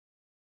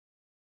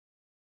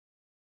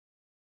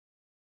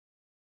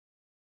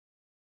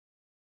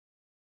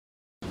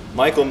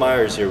Michael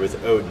Myers here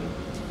with Odin.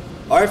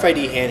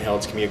 RFID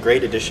handhelds can be a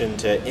great addition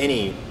to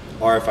any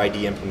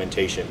RFID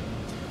implementation,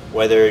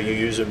 whether you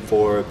use them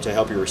to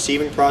help your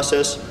receiving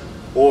process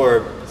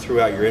or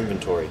throughout your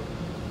inventory.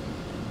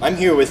 I'm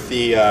here with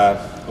the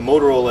a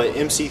Motorola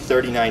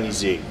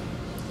MC3090Z.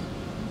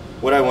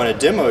 What I want to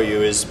demo you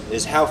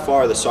is how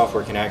far the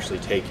software can actually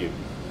take you.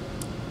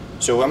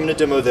 So I'm going to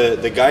demo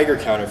the Geiger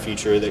counter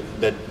feature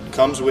that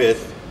comes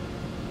with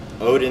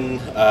Odin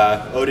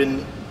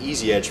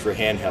EasyEdge for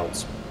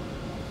handhelds.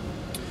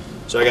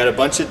 So I got a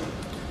bunch of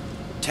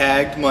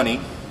tagged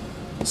money,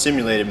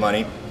 simulated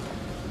money,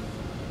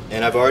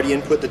 and I've already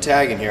input the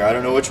tag in here. I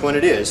don't know which one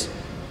it is,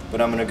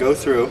 but I'm going to go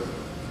through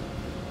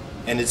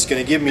and it's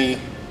going to give me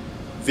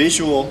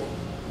visual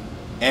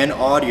and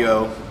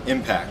audio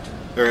impact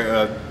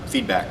or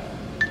feedback.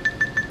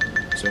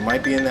 So it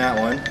might be in that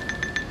one.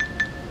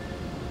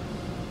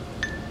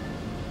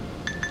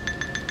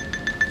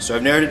 So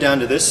I've narrowed it down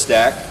to this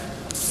stack.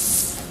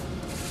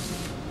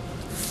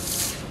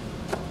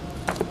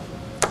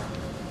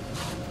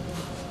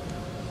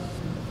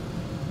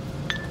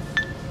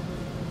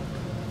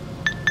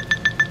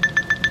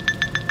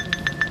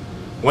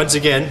 Once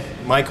again,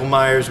 Michael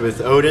Myers with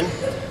Odin,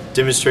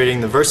 demonstrating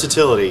the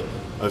versatility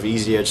of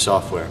EasyEdge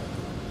software.